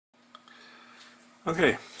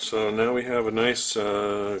Okay, so now we have a nice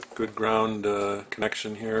good ground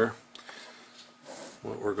connection here.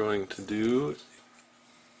 What we're going to do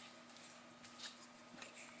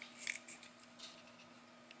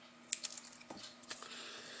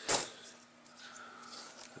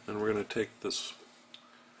and we're going to take this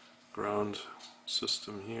ground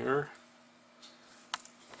system here.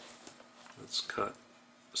 Let's cut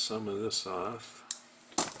some of this off.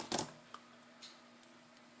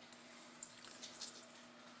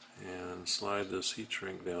 And slide this heat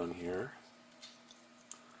shrink down here.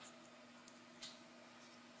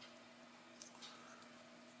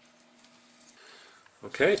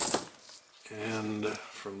 Okay, and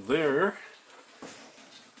from there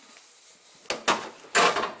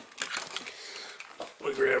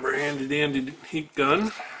we grab our handy dandy heat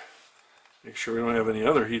gun. Make sure we don't have any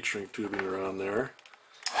other heat shrink tubing around there.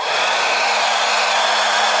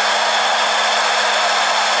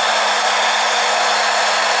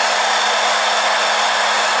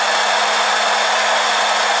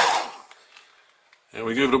 And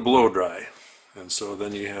we give it a blow dry, and so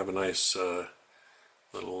then you have a nice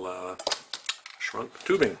little shrunk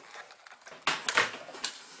tubing.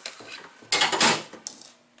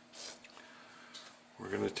 We're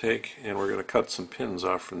going to take and we're going to cut some pins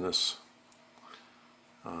off from this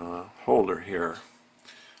holder here.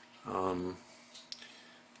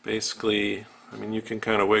 Basically, I mean, you can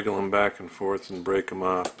kind of wiggle them back and forth and break them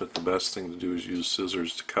off, but the best thing to do is use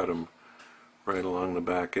scissors to cut them right along the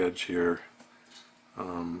back edge here.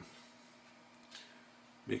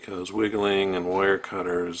 Because wiggling and wire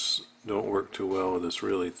cutters don't work too well with this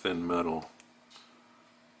really thin metal.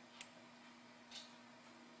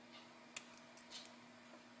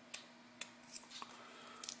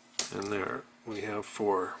 And there we have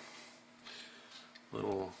 4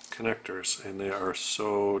 little connectors, and they are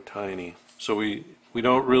so tiny. So we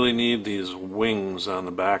don't really need these wings on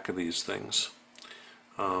the back of these things.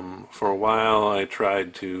 For a while I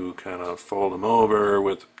tried to kind of fold them over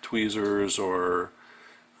with tweezers or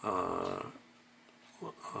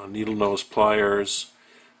needle nose pliers,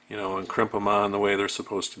 you know, and crimp them on the way they're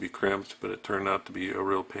supposed to be crimped, but it turned out to be a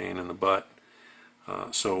real pain in the butt.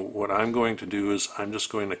 So what I'm going to do is I'm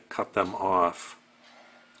just going to cut them off.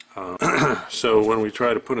 So when we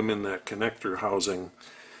try to put them in that connector housing,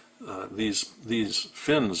 these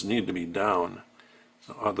fins need to be down.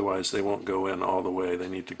 Otherwise they won't go in all the way. They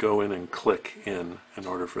need to go in and click in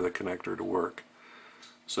order for the connector to work.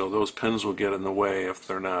 So those pins will get in the way if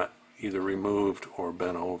they're not either removed or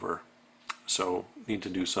bent over. So need to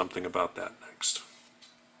do something about that next.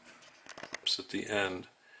 It's at the end,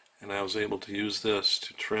 and I was able to use this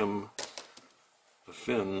to trim the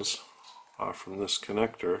fins off from this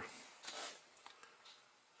connector.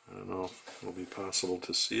 I don't know if it'll be possible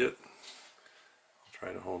to see it.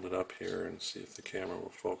 Try to hold it up here and see if the camera will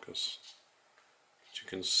focus. But you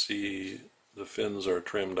can see the fins are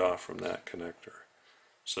trimmed off from that connector.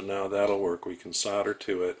 So now that'll work. We can solder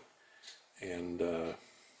to it, and it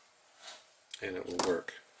will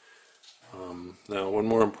work. Now, one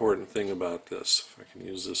more important thing about this, if I can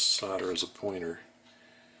use this solder as a pointer.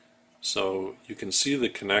 So you can see the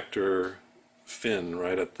connector fin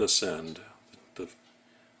right at this end. The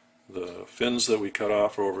fins that we cut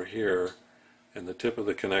off are over here, and the tip of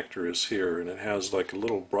the connector is here, and it has like a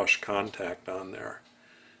little brush contact on there.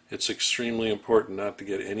 It's extremely important not to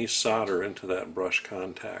get any solder into that brush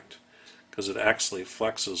contact, because it actually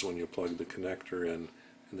flexes when you plug the connector in,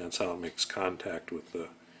 and that's how it makes contact with the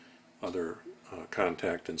other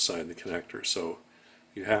contact inside the connector. So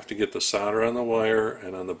you have to get the solder on the wire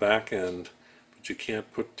and on the back end, but you can't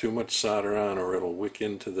put too much solder on or it'll wick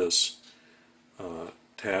into this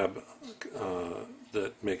tab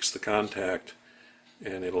that makes the contact,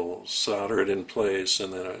 and it'll solder it in place,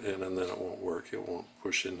 and then it won't work. It won't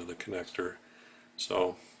push into the connector.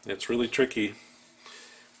 So it's really tricky.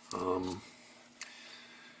 The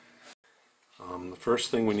first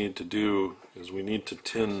thing we need to do is we need to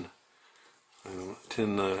tin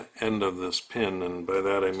the end of this pin, and by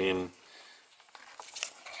that I mean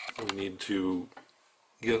we need to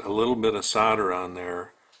get a little bit of solder on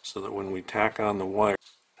there so that when we tack on the wire,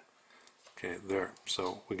 okay, there,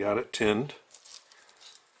 so we got it tinned.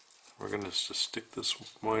 We're going to just stick this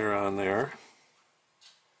wire on there.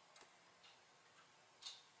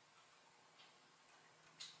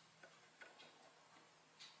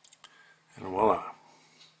 And voila.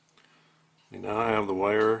 We now have the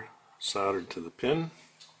wire soldered to the pin.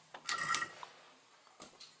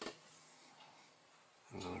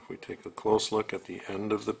 And then if we take a close look at the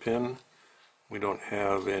end of the pin, we don't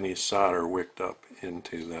have any solder wicked up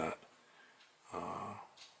into that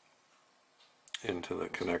into the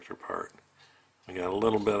connector part. I got a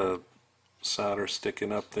little bit of solder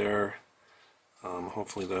sticking up there.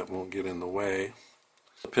 Hopefully that won't get in the way.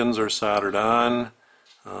 The pins are soldered on.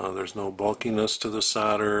 There's no bulkiness to the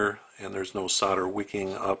solder, and there's no solder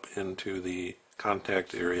wicking up into the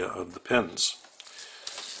contact area of the pins.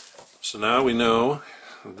 So now we know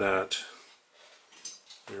that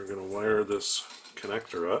we're going to wire this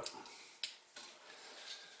connector up.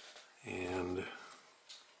 And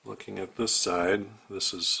looking at this side,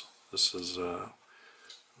 this is a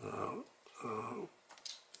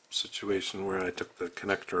situation where I took the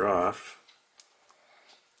connector off.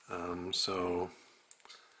 So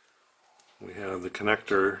we have the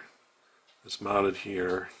connector is mounted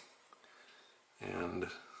here, and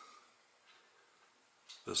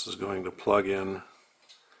this is going to plug in.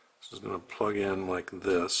 This is going to plug in like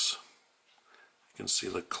this. You can see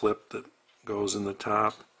the clip that goes in the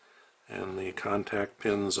top, and the contact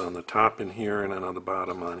pins on the top in here and then on the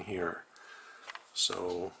bottom on here.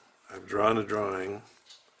 So I've drawn a drawing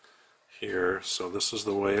here, so this is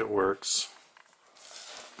the way it works.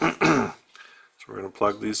 So we're going to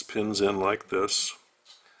plug these pins in like this,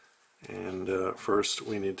 and first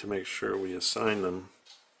we need to make sure we assign them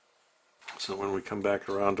so when we come back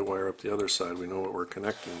around to wire up the other side we know what we're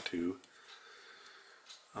connecting to.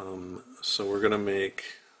 So we're going to make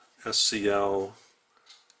SCL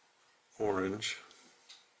orange,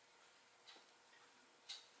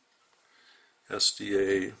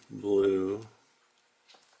 SDA blue,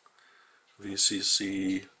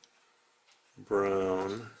 VCC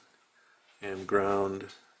brown, and ground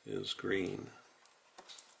is green.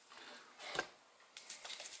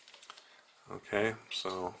 Okay,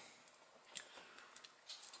 so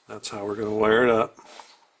that's how we're going to wire it up.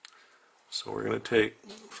 So we're going to take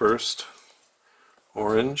first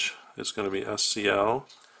orange, it's going to be SCL.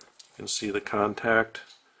 You can see the contact,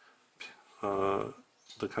 the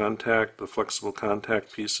flexible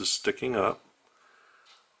contact piece is sticking up.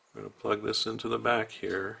 We're going to plug this into the back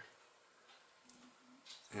here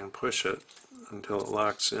and push it until it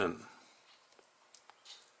locks in.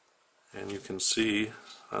 And you can see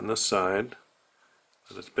on this side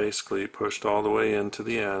that it's basically pushed all the way into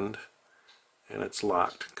the end, and it's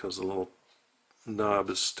locked because the little knob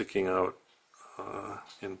is sticking out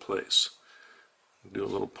in place. Do a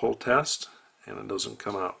little pull test and it doesn't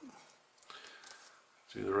come out.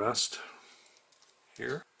 Do the rest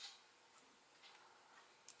here.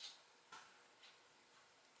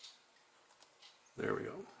 There we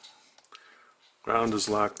go. Ground is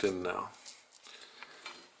locked in now.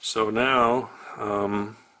 So now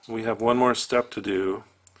we have one more step to do,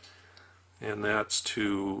 and that's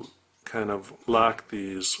to kind of lock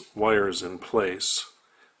these wires in place.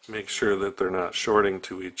 Make sure that they're not shorting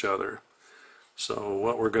to each other. So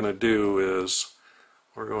what we're going to do is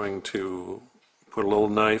we're going to put a little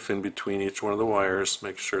knife in between each one of the wires,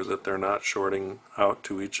 make sure that they're not shorting out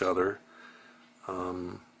to each other.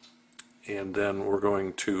 And then we're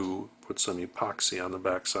going to put some epoxy on the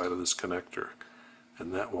back side of this connector,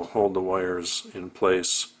 and that will hold the wires in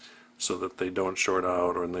place so that they don't short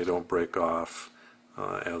out or they don't break off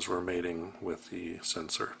as we're mating with the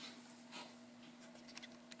sensor.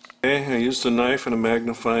 Okay, I used a knife and a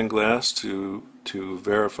magnifying glass to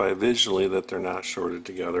verify visually that they're not shorted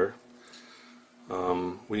together.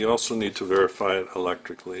 We also need to verify it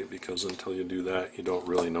electrically, because until you do that you don't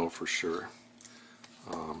really know for sure.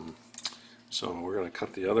 So we're going to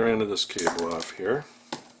cut the other end of this cable off here.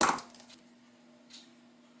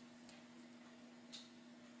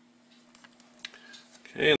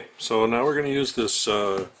 Okay, so now we're going to use this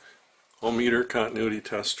ohmmeter continuity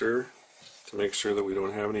tester to make sure that we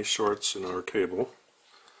don't have any shorts in our cable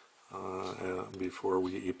before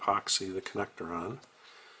we epoxy the connector on.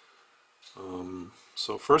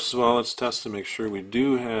 So first of all, let's test to make sure we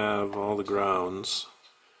do have all the grounds.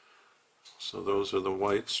 So those are the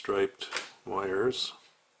white striped wires.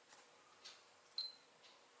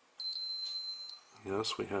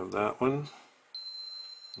 Yes, we have that one,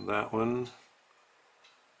 and that one.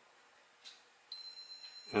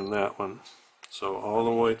 So all the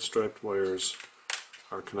white striped wires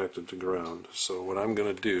are connected to ground. So what I'm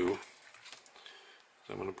going to do is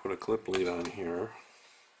I'm going to put a clip lead on here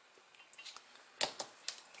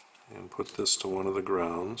and put this to one of the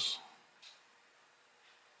grounds.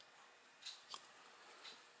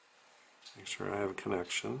 Make sure I have a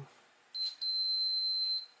connection.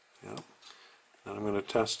 Yep. Then I'm going to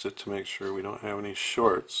test it to make sure we don't have any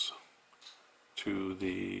shorts to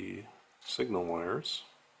the signal wires.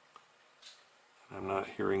 I'm not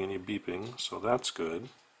hearing any beeping, so that's good.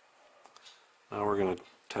 Now we're going to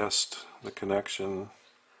test the connection.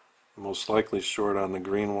 The most likely short on the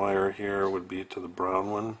green wire here would be to the brown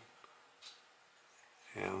one.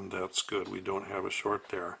 and that's good. We don't have a short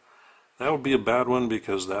there. That would be a bad one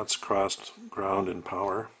because that's crossed ground and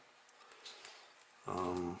power.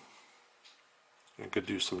 It could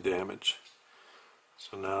do some damage.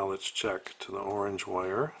 So now let's check to the orange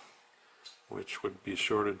wire, which would be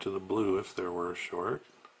shorted to the blue if there were a short,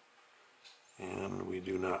 and we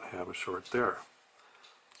do not have a short there.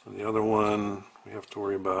 So the other one we have to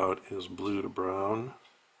worry about is blue to brown,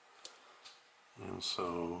 and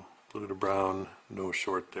so blue to brown, no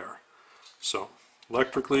short there. So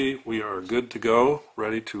electrically we are good to go,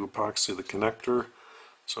 ready to epoxy the connector.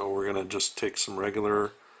 So we're going to just take some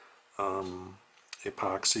regular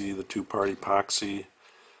epoxy, the two-part epoxy.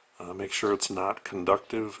 Make sure it's not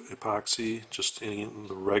conductive epoxy. Just the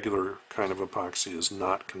regular kind of epoxy is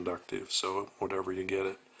not conductive, so whatever you get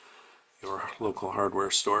at your local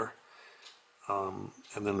hardware store. And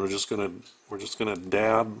then we're just gonna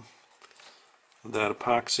dab that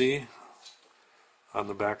epoxy on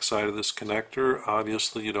the back side of this connector.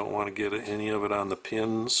 Obviously you don't want to get any of it on the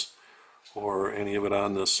pins or any of it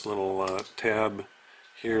on this little tab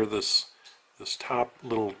here. This top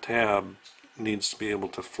little tab needs to be able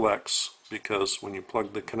to flex, because when you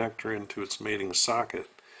plug the connector into its mating socket,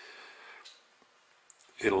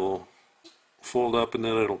 it'll fold up and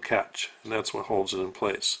then it'll catch, and that's what holds it in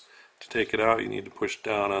place. To take it out, you need to push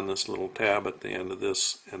down on this little tab at the end of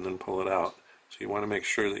this and then pull it out. So you want to make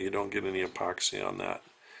sure that you don't get any epoxy on that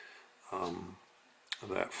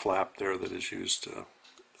that flap there that is used to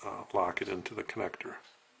lock it into the connector.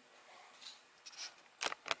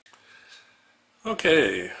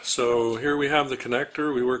 Okay, so here we have the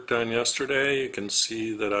connector we worked on yesterday. You can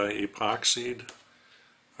see that I epoxied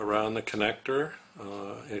around the connector.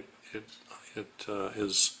 It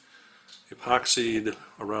is epoxied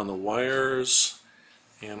around the wires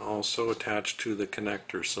and also attached to the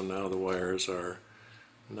connector. So now the wires are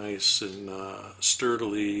nice and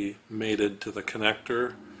sturdily mated to the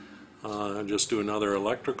connector. Just do another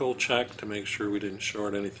electrical check to make sure we didn't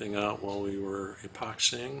short anything out while we were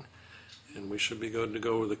epoxying, and we should be good to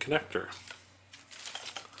go with the connector.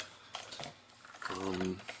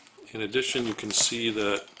 In addition, you can see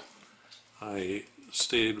that I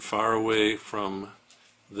stayed far away from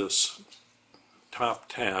this top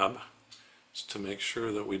tab to make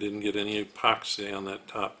sure that we didn't get any epoxy on that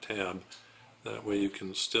top tab. That way you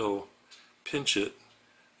can still pinch it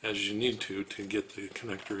as you need to get the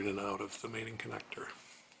connector in and out of the mating connector.